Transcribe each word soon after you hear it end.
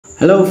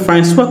Hello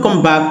friends,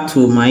 welcome back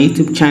to my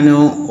YouTube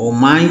channel or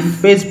my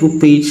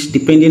Facebook page,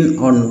 depending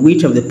on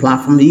which of the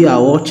platforms you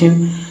are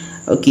watching.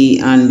 Okay,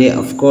 and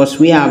of course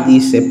we have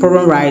this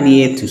problem right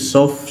here to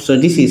solve. So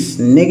this is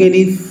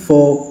negative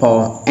 4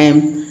 power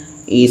m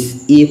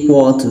is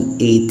equal to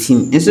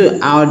 18, and so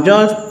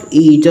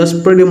it's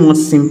just pretty much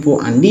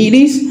simple, and it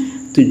is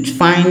to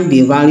find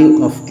the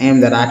value of m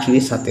that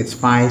actually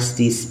satisfies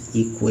this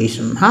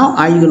equation. How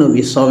are you going to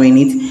be solving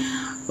it?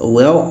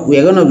 Well, we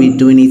are going to be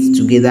doing it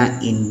together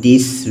in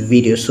this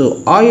video.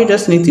 So all you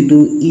just need to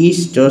do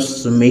is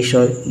just to make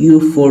sure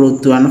you follow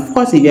through, and of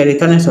course if you're a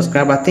returning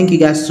subscriber, thank you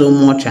guys so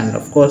much, and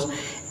of course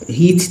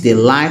hit the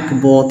like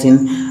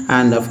button.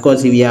 And of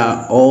course if you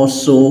are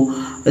also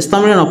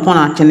stumbling upon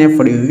our channel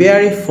for the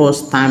very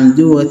first time,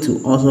 do it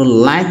to also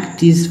like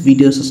this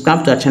video,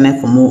 subscribe to our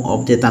channel for more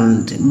updates,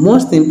 and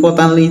most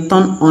importantly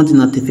turn on the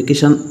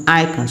notification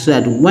icon so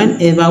that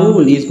whenever we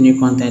release new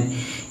content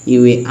you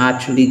will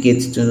actually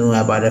get to know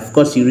about it. Of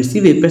course you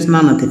receive a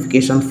personal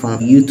notification from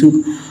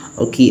YouTube.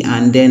 Okay,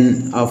 and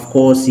then of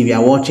course if you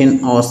are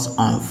watching us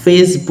on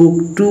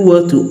Facebook, do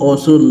well to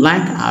also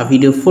like our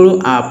video, follow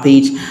our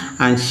page,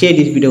 and share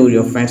this video with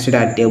your friends so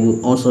that they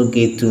will also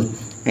get to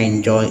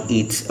enjoy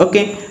it.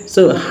 Okay,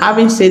 so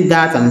having said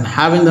that and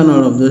having done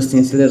all of those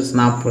things, let us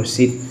now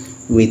proceed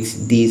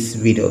with this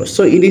video.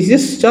 So it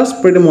is just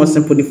pretty much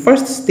simple. The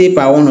first step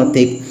I want to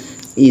take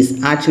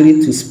is actually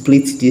to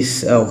split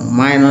this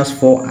minus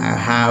 4 I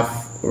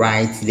have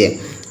right there,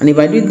 and if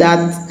I do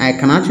that I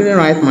can actually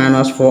write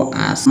minus 4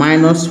 as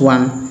minus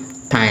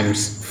 1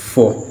 times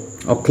 4,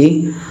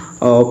 okay,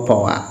 all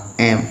power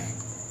m,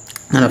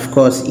 and of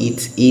course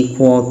it's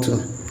equal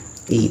to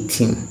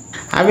 18.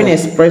 Having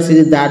expressed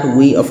it that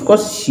way, of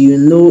course you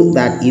know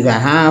that if I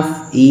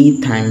have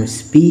a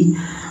times b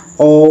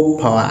all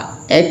power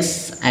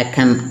x, I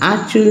can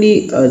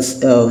actually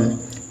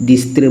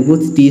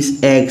distribute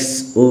this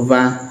x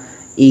over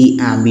a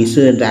and b,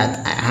 so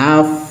that I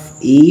have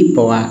a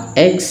power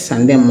x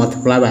and then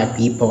multiply by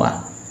b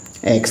power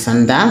x,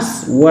 and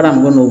that's what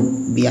I'm going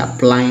to be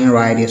applying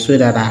right here, so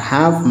that I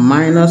have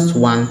minus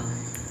 1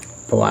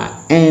 power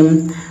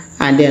m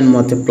and then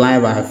multiply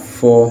by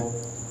 4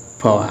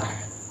 power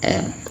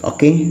m.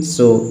 Okay,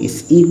 so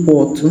it's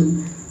equal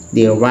to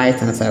the right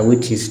hand side,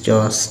 which is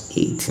just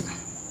 18.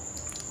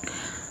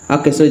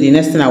 Okay, so the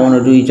next thing I want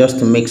to do is just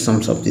to make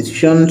some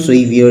substitution. So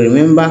if you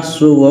remember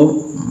so well,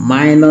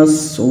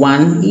 minus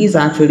 1 is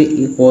actually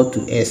equal to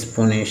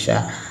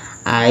exponential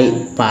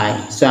I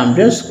pi. So I'm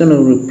just going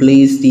to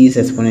replace this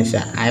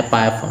exponential I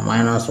pi for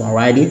minus 1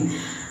 right here.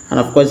 And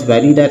of course if I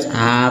do that,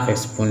 I have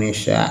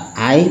exponential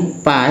I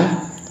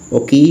pi,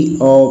 okay,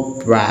 or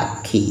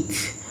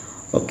bracket,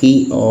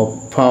 okay, or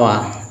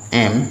power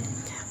m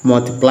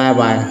multiplied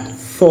by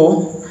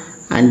 4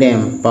 and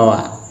then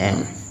power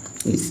m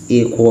is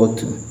equal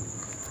to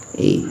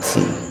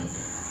 18.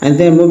 And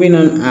then moving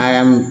on, I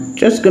am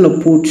just going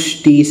to put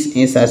this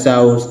inside,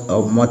 so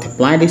I'll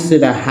multiply this so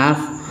that I have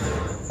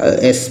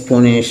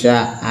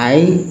exponential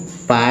I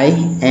pi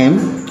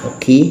m,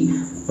 okay,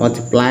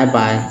 multiplied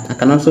by, I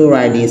can also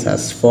write this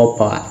as 4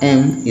 power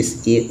m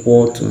is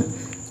equal to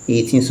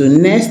 18. So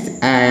next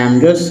I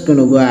am just going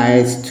to go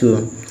ahead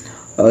to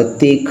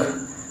take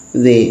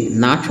the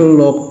natural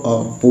log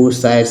of both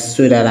sides,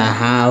 so that I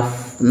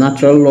have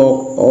natural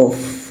log of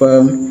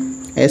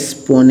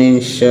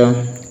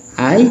exponential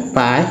I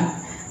pi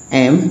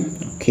m,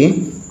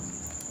 okay,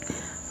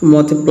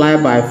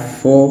 multiplied by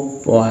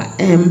 4 power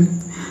m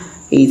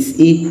is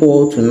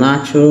equal to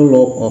natural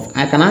log of,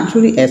 I can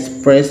actually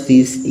express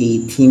this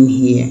 18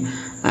 here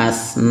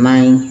as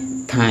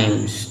 9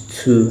 times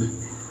 2,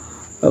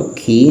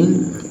 okay,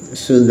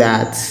 so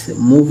that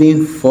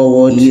moving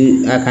forward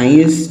I can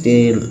use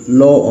the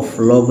law of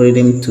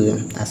logarithm to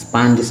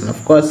expand this. And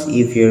of course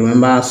if you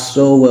remember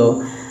so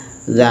well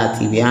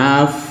that if you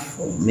have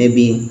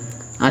maybe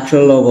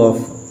natural log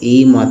of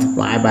a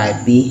multiplied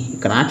by b, you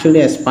can actually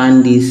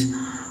expand this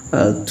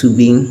to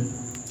be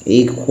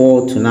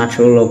equal to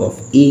natural log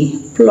of a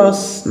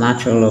plus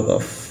natural log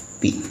of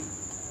b.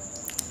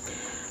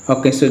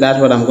 Okay, so that's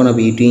what I'm going to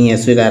be doing here,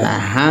 so that I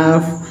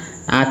have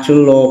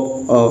natural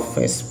log of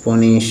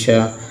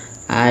exponential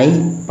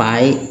I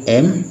pi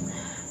m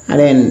and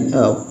then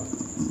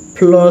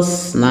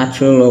plus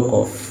natural log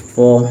of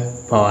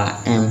 4 power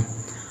m,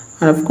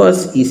 and of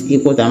course is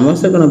equal to, I'm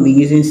also going to be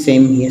using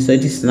same here, so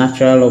this is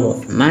natural log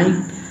of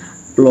 9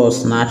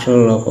 plus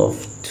natural log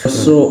of 2.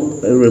 So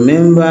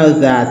remember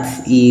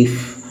that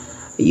if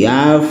you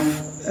have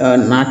a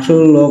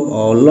natural log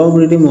or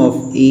logarithm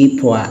of a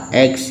power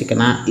x, you can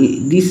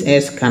this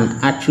x can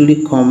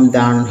actually come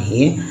down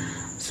here,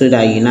 so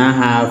that you now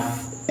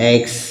have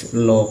x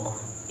log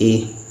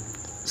a.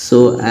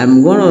 So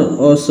I'm going to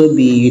also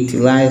be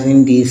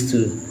utilizing this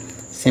to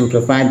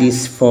simplify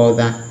this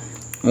further.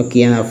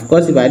 Okay, and of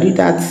course if I do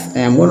that,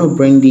 I'm going to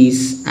bring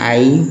this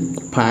I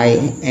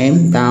pi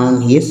m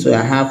down here, so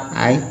I have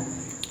I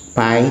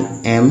pi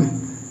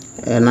m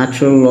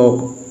natural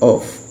log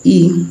of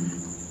e,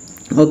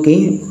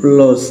 okay,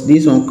 plus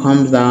this one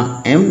comes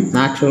down m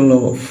natural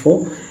log of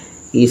 4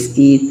 is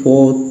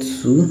equal to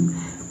 2.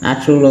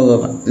 Natural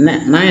log of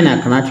 9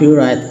 I can actually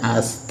write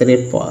as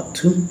 3 power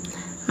 2,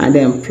 and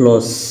then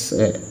plus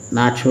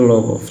natural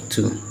log of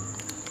 2.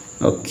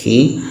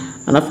 Okay,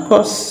 and of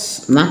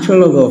course natural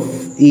log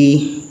of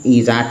e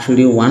is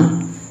actually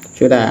 1,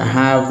 so that I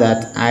have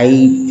that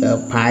I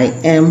pi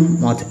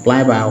m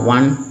multiplied by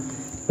 1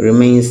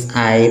 remains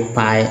I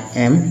pi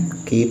m.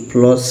 Okay,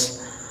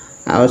 plus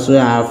I also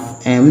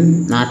have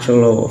m natural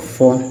log of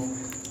 4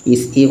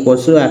 is equal,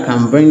 so I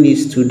can bring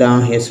these two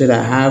down here, so that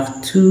I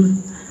have 2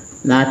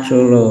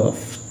 natural log of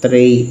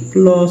 3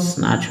 plus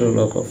natural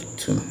log of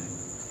 2.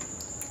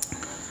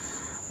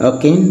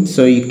 Okay,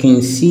 so you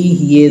can see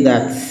here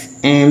that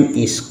m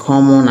is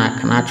common. I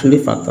can actually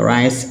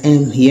factorize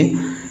m here,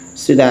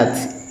 so that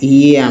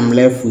here I'm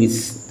left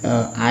with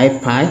I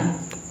pi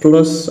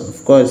plus,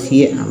 of course,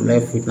 here I'm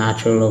left with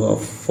natural log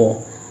of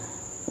 4.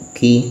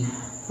 Okay,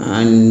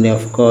 and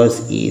of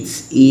course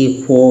it's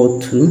equal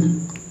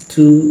to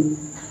 2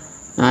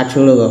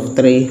 natural log of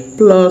 3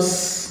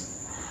 plus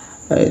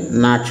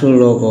natural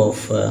log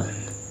of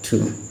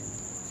 2.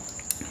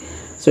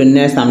 So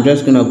next I'm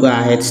just going to go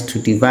ahead to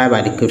divide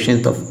by the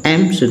coefficient of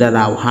m, so that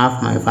I'll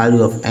have my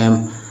value of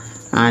m.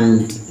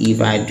 And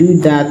if I do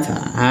that,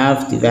 I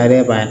have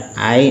divided by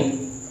I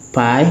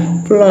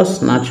pi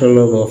plus natural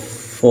log of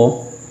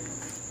 4,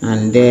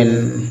 and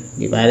then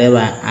divided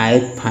by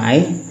I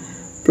pi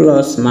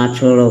plus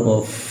natural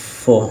log of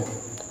 4.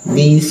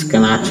 These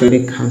can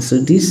actually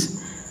cancel this,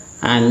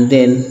 and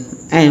then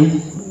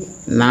m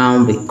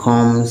now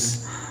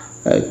becomes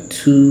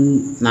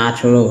 2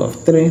 natural log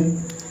of 3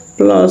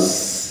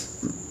 plus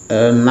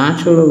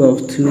natural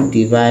log of 2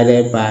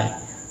 divided by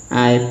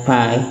I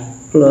pi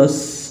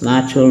plus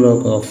natural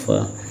log of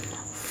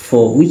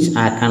 4, which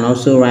I can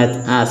also write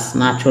as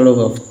natural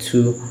log of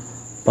 2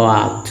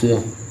 power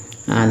 2.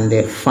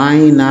 And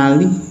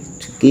finally,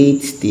 to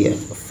get the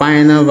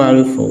final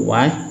value for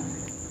y,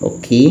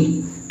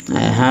 okay, I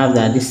have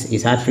that this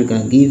is actually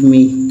going to give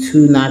me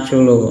 2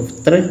 natural log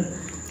of 3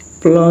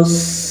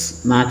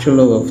 plus natural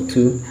log of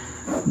 2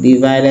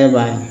 divided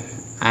by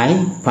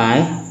I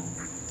pi,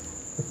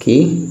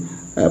 okay,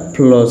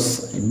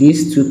 plus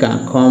these two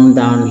can come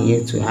down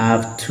here to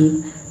have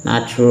 2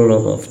 natural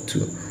log of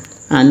 2.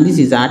 And this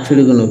is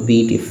actually going to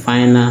be the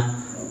final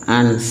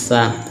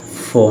answer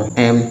for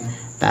m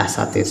that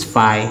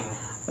satisfy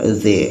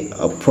the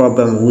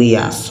problem we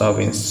are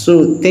solving.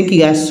 So thank you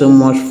guys so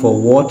much for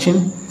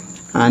watching,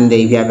 and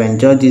if you have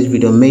enjoyed this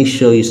video, make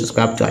sure you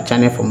subscribe to our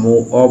channel for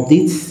more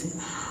updates.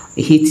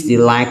 Hit the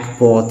like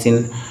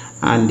button,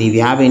 and if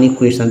you have any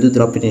questions, do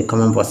drop it in the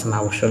comment box and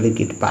I will surely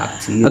get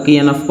back to you. Okay,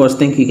 and of course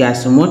thank you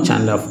guys so much,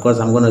 and of course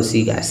I'm going to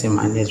see you guys in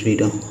my next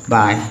video.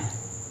 Bye.